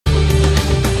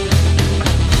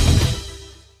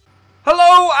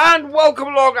And welcome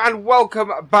along and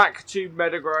welcome back to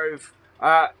Meadow Grove.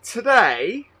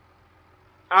 Today,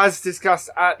 as discussed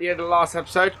at the end of the last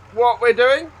episode, what we're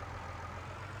doing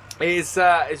is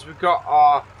we've got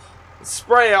our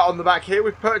sprayer on the back here.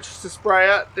 We've purchased a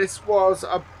sprayer. This was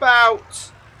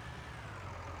about,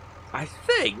 I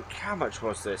think, how much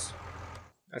was this?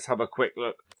 Let's have a quick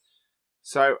look.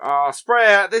 So our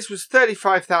sprayer, this was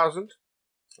 35,000.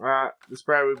 The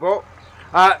sprayer we bought.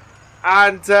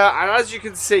 And as you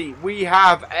can see, we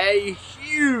have a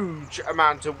huge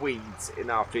amount of weeds in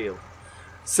our field.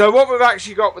 So what we've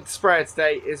actually got with the sprayer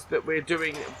today is that we're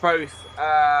doing both.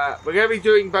 We're going to be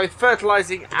doing both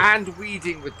fertilizing and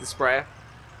weeding with the sprayer.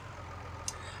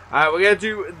 We're going to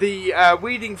do the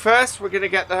weeding first. We're going to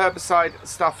get the herbicide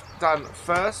stuff done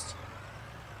first.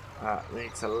 We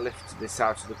need to lift this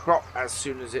out of the crop as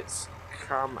soon as it's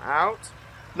come out.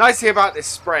 Nice thing about this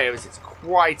sprayer is it's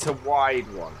quite a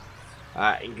wide one.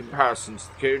 In comparison to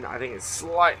the Coon, I think it's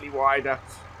slightly wider,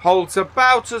 holds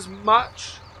about as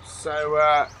much,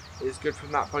 so it's good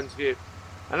from that point of view.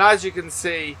 And as you can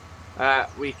see,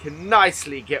 we can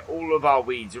nicely get all of our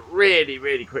weeds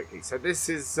really quickly. So this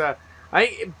is, I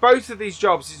think both of these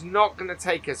jobs is not going to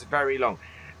take us very long.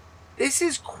 This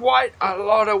is quite a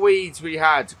lot of weeds we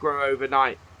had to grow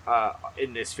overnight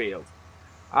in this field.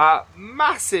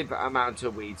 Massive amount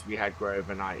of weeds we had grow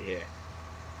overnight here.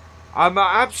 I'm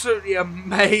absolutely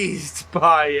amazed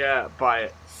by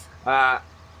it,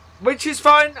 which is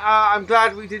fine. I'm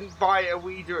glad we didn't buy a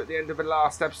weeder at the end of the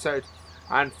last episode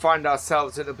and find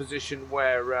ourselves in a position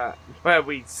where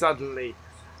we suddenly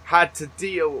had to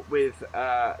deal with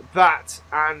that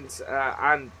and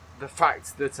the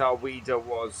fact that our weeder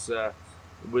was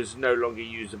no longer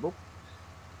usable.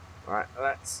 Right,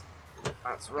 that's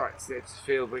right. So it's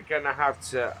field. We're gonna have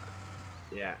to,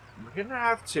 I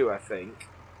think.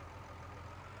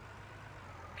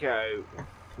 Go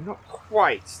not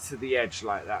quite to the edge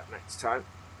like that next time.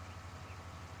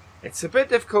 It's a bit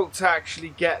difficult to actually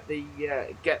get the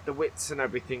widths and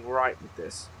everything right with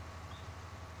this,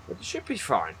 but it should be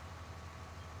fine.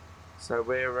 So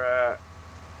we're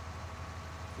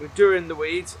doing the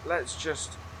weeds. Let's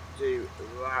just do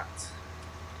that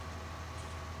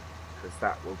because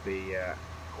that will be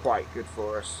quite good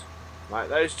for us, like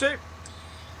those two.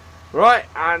 Right,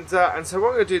 and so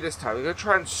what we're going to do this time, we're going to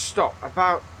try and stop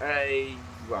about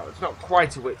well, it's not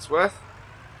quite a width's worth.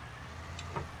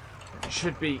 It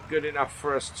should be good enough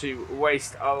for us to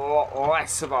waste a lot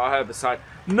less of our herbicide.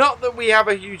 Not that we have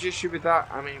a huge issue with that.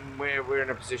 I mean, we're in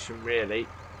a position really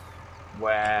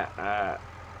where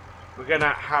we're going to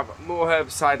have more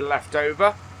herbicide left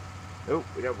over. Oh,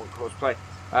 we don't want cosplay.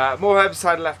 More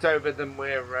herbicide left over than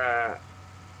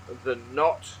than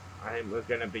not. I think we're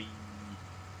going to be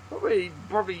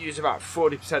probably use about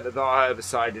 40% of our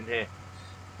herbicide in here,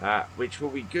 which will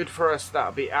be good for us.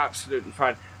 That'll be absolutely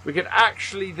fine. We could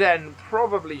actually then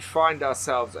probably find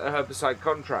ourselves a herbicide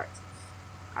contract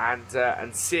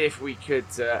and see if we could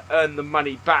earn the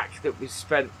money back that we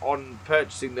spent on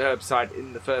purchasing the herbicide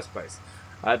in the first place.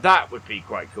 That would be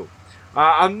quite cool.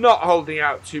 I'm not holding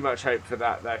out too much hope for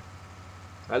that though.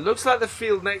 Looks like the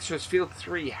field next to us, field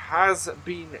 3, has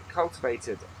been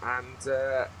cultivated and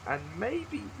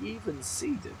maybe even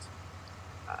seeded,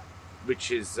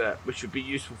 which would be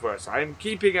useful for us. I am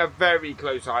keeping a very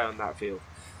close eye on that field.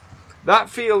 That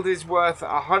field is worth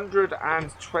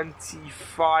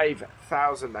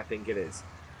 125,000, I think it is,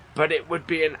 but it would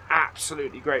be an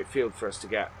absolutely great field for us to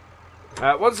get.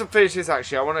 Once I finish this,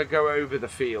 actually, I want to go over the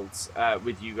fields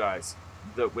with you guys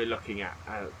that we're looking at,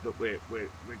 that we're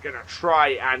going to try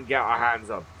and get our hands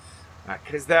on,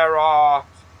 because there's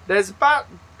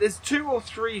 2 or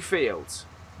 3 fields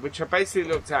which I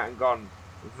basically looked at and gone,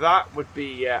 that would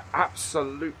be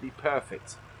absolutely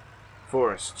perfect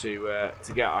for us to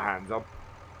get our hands on.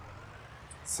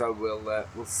 So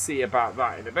we'll see about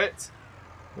that in a bit.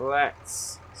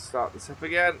 Let's start this up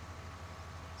again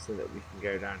so that we can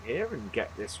go down here and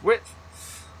get this width.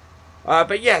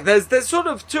 But yeah, there's sort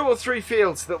of 2 or 3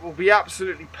 fields that will be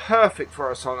absolutely perfect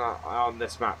for us on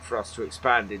this map for us to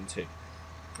expand into,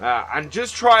 and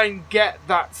just try and get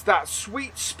that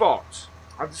sweet spot.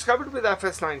 I've discovered with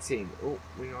FS19. Oh,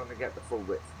 we want to get the full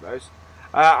width of those.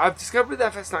 I've discovered with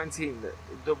FS19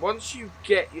 that once you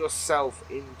get yourself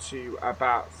into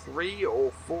about 3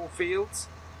 or 4 fields,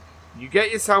 you get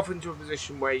yourself into a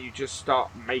position where you just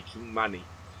start making money.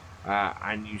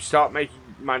 And you start making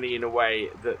money in a way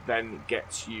that then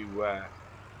gets you,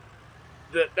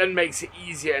 that then makes it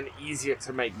easier and easier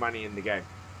to make money in the game.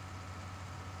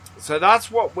 So that's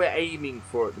what we're aiming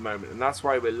for at the moment, and that's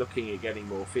why we're looking at getting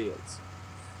more fields,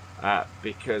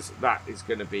 because that is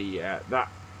going to be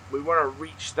that we want to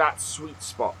reach that sweet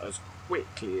spot as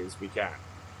quickly as we can.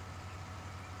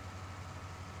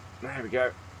 There we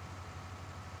go.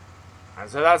 And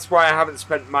so that's why I haven't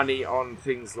spent money on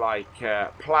things like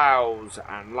plows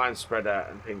and line spreader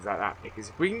and things like that. Because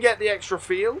if we can get the extra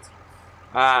field,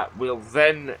 we'll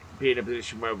then be in a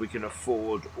position where we can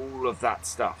afford all of that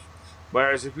stuff.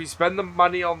 Whereas if we spend the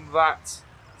money on that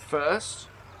first,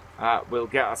 we'll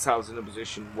get ourselves in a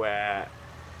position where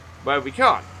we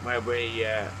can't, where we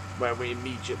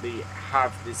immediately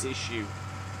have this issue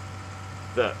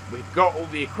that we've got all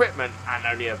the equipment and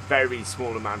only a very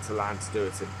small amount of land to do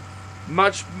it in.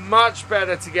 Much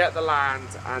better to get the land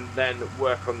and then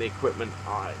work on the equipment,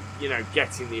 you know,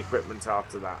 getting the equipment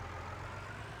after that.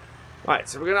 Right,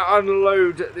 so we're going to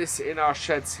unload this in our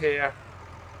sheds here.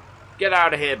 Get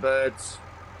out of here, birds.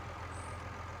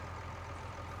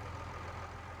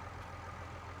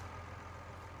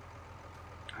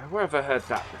 Have I ever heard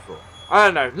that before? I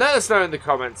don't know. Let us know in the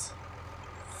comments.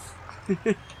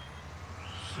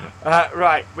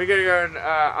 Right, we're going to go and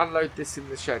unload this in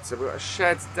the shed. So we've got a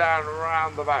shed down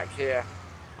around the back here.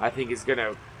 I think it's going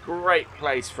to be a great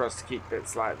place for us to keep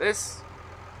bits like this.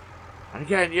 And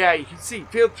again, yeah, you can see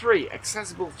field 3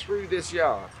 accessible through this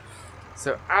yard.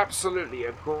 So absolutely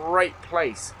a great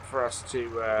place for us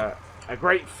to, a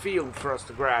great field for us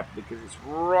to grab, because it's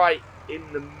right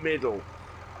in the middle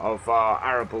of our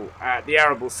arable, the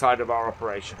arable side of our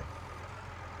operation.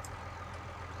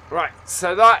 Right,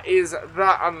 so that is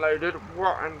that unloaded.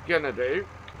 What I'm gonna do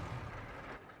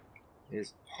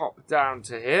is hop down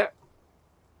to here.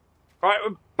 Right,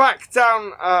 we're back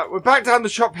down the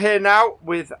shop here now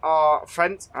with our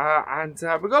Fent, and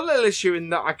we've got a little issue in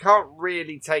that I can't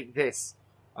really take this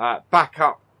back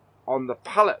up on the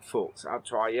pallet forks out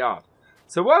to our yard.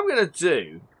 So what I'm gonna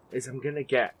do is I'm gonna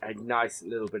get a nice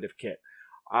little bit of kit.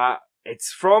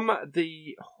 It's from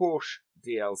the horse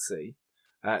DLC.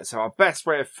 So our best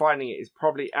way of finding it is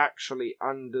probably actually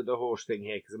under the horse thing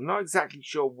here, because I'm not exactly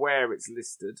sure where it's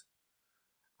listed.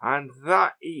 And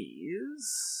that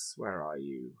is... where are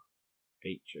you?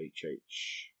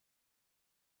 H.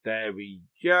 There we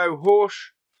go,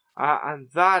 horse.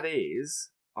 And that is...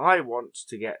 I want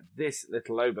to get this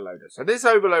little overloader. So this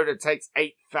overloader takes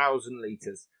 8,000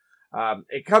 litres.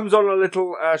 It comes on a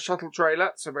little shuttle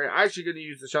trailer, so we're actually going to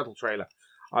use the shuttle trailer.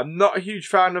 I'm not a huge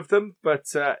fan of them,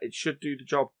 but it should do the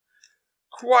job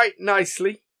quite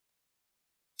nicely.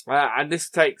 And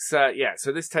this takes, so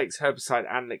this takes herbicide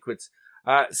and liquids.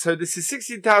 So this is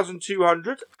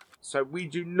 16,200. So we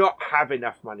do not have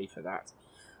enough money for that.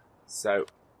 So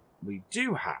we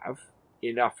do have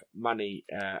enough money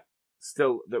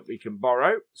still that we can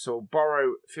borrow. So we'll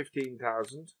borrow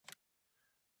 15,000,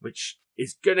 which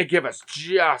is going to give us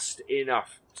just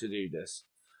enough to do this.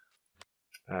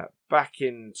 Back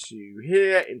into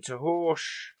here, into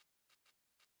horse.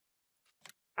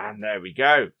 And there we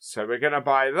go. So we're going to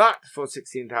buy that for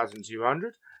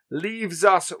 16,200. Leaves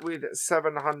us with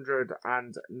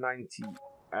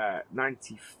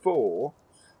 794.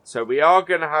 So we are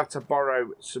going to have to borrow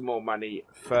some more money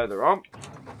further on.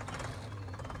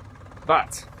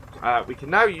 But we can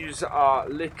now use our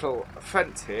little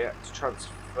Fent here to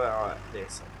transfer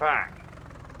this back.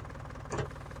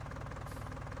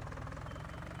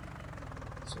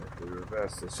 So if we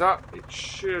reverse this up, it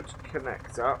should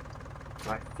connect up.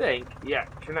 I think, yeah,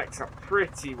 it connects up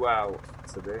pretty well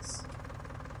to this.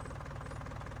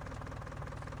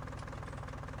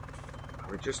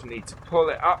 We just need to pull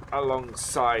it up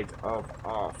alongside of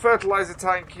our fertilizer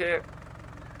tank here.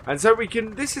 And so we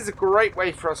can, this is a great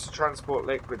way for us to transport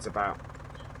liquids about.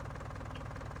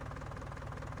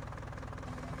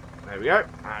 There we go.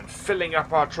 And filling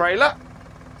up our trailer.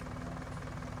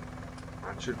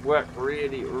 That should work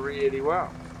really, really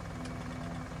well.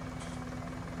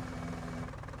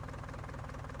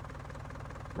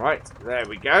 Right, there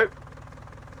we go.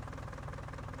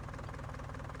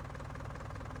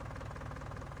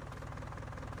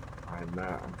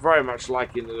 I'm very much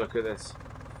liking the look of this.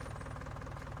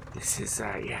 This is,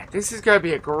 yeah, this is going to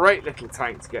be a great little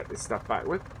tank to get this stuff back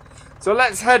with. So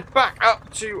let's head back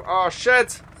up to our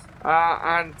shed,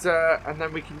 and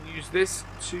then we can use this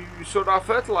to sort our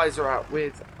fertilizer out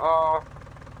with our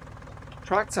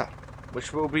tractor,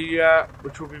 which will be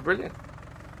brilliant.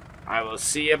 I will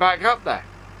see you back up there.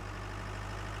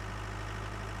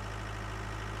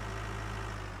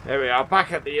 There we are,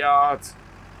 back at the yard.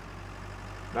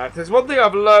 Now, if there's one thing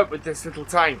I've learnt with this little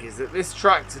tank is that this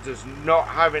tractor does not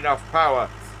have enough power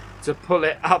to pull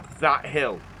it up that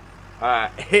hill.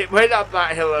 It went up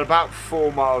that hill at about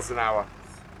 4 miles an hour.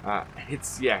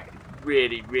 It's, yeah, it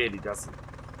really, really doesn't.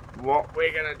 What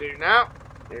we're going to do now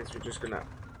is we're just going to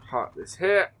park this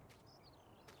here.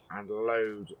 and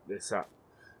load this up.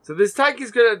 So this tank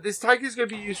is gonna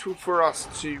be useful for us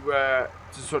to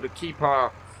sort of keep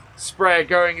our sprayer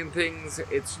going and things.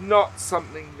 It's not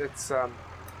something that's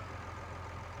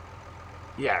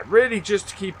yeah, really just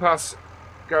to keep us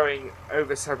going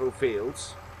over several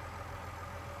fields.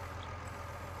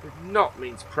 Did not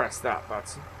mean to press that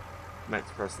button. Meant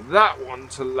to press that one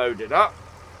to load it up.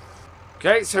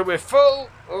 Okay, so we're full.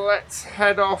 Let's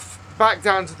head off back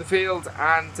down to the field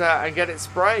and get it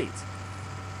sprayed.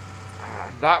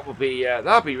 That'll be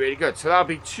really good. So that'll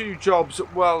be 2 jobs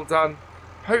well done.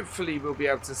 Hopefully we'll be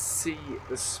able to see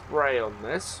the spray on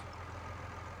this.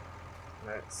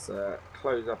 Let's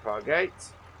close up our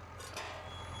gate.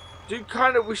 Do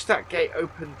kind of wish that gate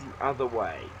opened the other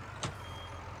way.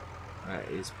 That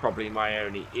is probably my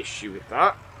only issue with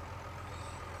that.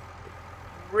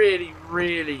 Really,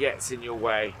 really gets in your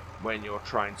way when you're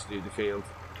trying to do the field.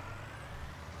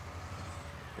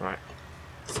 Right.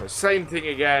 So same thing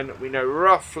again. We know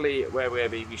roughly where we'll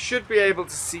be. We should be able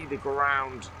to see the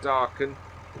ground darken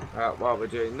while we're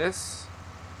doing this.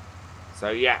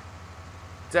 So yeah,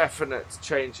 definite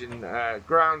change in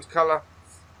ground colour,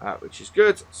 which is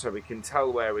good. So we can tell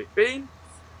where we've been.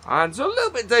 And so a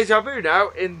little bit deja vu now,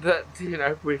 in that, you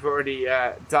know, we've already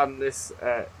done this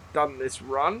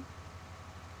run.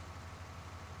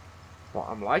 But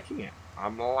I'm liking it.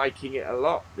 I'm liking it a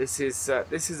lot. This is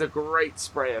a great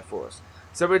sprayer for us.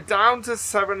 So we're down to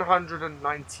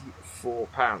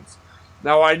 £794.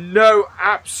 Now I know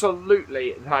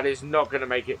absolutely that is not going to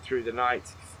make it through the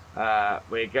night.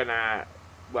 We're gonna,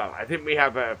 well, I think we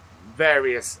have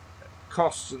various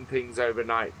costs and things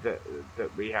overnight that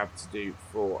we have to do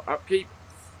for upkeep.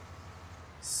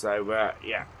 So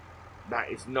yeah,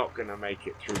 that is not going to make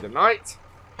it through the night.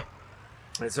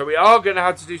 And so we are going to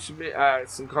have to do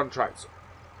some contracts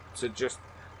to just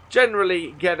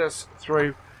generally get us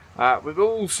through. We're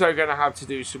also going to have to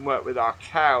do some work with our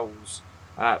cows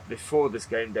before this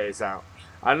game day is out.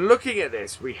 And looking at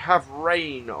this, we have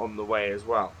rain on the way as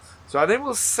well. So I think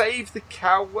we'll save the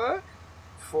cow work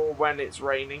for when it's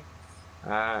raining.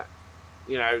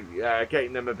 You know,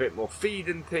 getting them a bit more feed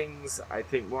and things. I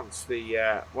think once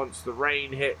the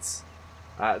rain hits,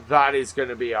 that is going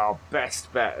to be our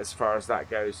best bet as far as that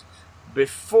goes.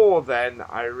 Before then,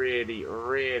 I really,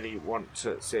 really want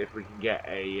to see if we can get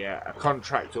a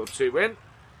contract or 2 in.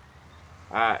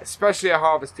 Especially a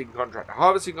harvesting contract. A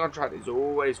harvesting contract is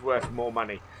always worth more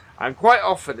money. And quite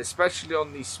often, especially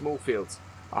on these small fields,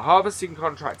 a harvesting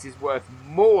contract is worth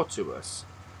more to us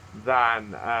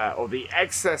than, or the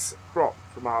excess crop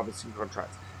from a harvesting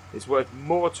contract is worth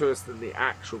more to us than the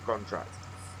actual contract.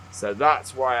 So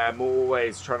that's why I'm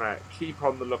always trying to keep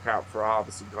on the lookout for a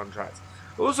harvesting contract.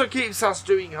 It also keeps us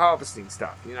doing harvesting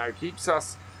stuff, you know, keeps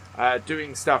us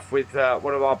doing stuff with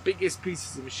one of our biggest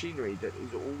pieces of machinery that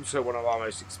is also one of our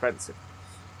most expensive.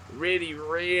 Really,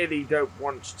 really don't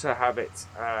want to have it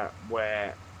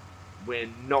where we're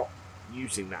not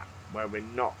using that, where we've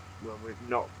not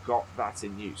got that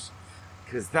in use,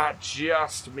 because that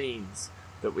just means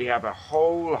that we have a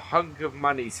whole hunk of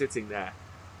money sitting there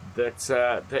that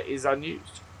is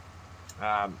unused,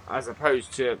 as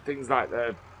opposed to things like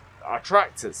our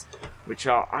tractors, which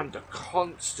are under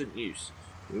constant use.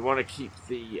 We want to keep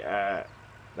the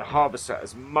harvester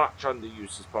as much under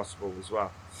use as possible as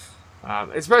well,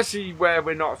 especially where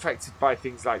we're not affected by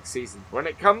things like seasons. When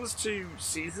it comes to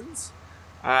seasons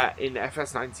in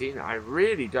FS19, I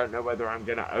really don't know whether I'm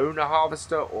going to own a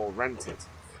harvester or rent it.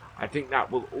 I think that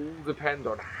will all depend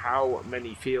on how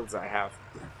many fields I have.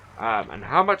 And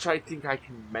how much I think I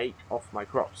can make off my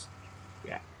crops.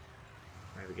 Yeah,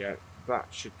 there we go. That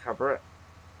should cover it,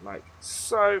 like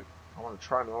so. I want to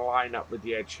try and line up with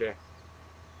the edge here.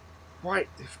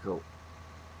 Quite difficult,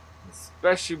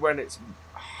 especially when it's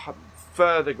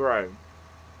further grown,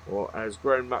 or has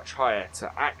grown much higher,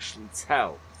 to actually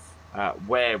tell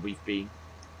where we've been.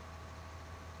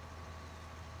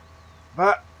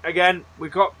 But again, we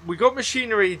got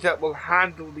machinery that will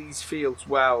handle these fields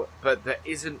well, but that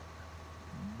isn't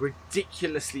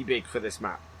ridiculously big for this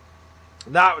map.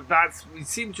 We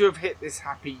seem to have hit this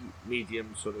happy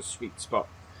medium sort of sweet spot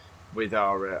with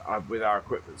our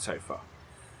equipment so far.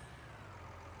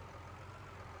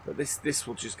 But this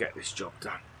will just get this job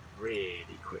done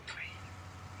really quickly.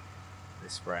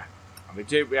 This sprayer,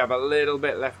 and we have a little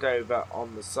bit left over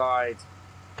on the side,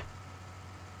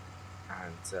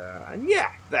 and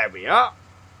yeah, there we are.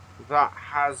 That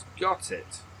has got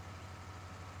it.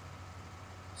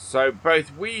 So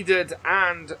both weeded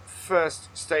and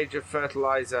first stage of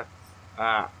fertilizer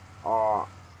are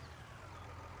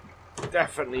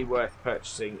definitely worth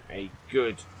purchasing a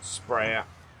good sprayer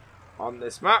on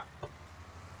this map.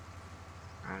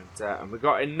 And we've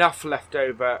got enough left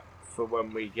over for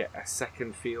when we get a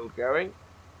second field going.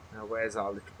 Now where's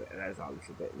our little bit? There's our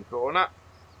little bit in the corner.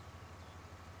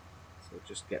 So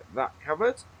just get that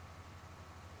covered.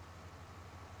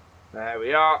 There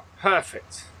we are.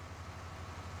 Perfect.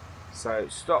 So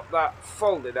stop that,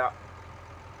 fold it up.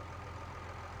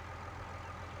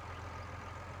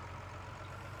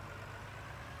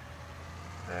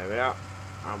 There we are.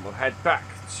 And we'll head back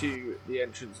to the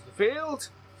entrance of the field.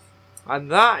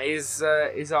 And that is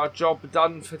our job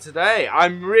done for today.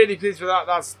 I'm really pleased with that.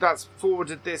 That's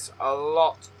forwarded this a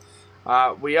lot.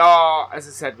 We are, as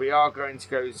I said, we are going to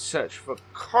go search for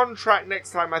contract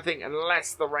next time, I think,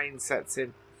 unless the rain sets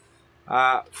in.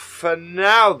 For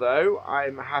now, though,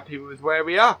 I'm happy with where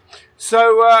we are.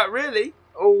 So, really,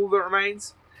 all that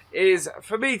remains is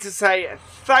for me to say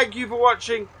thank you for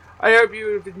watching. I hope you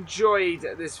have enjoyed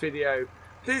this video.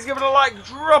 Please give it a like,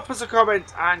 drop us a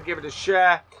comment, and give it a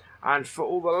share. And for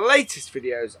all the latest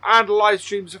videos and live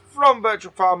streams from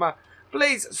Virtual Farmer,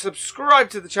 please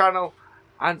subscribe to the channel.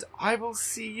 And I will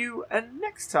see you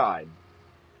next time.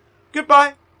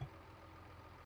 Goodbye.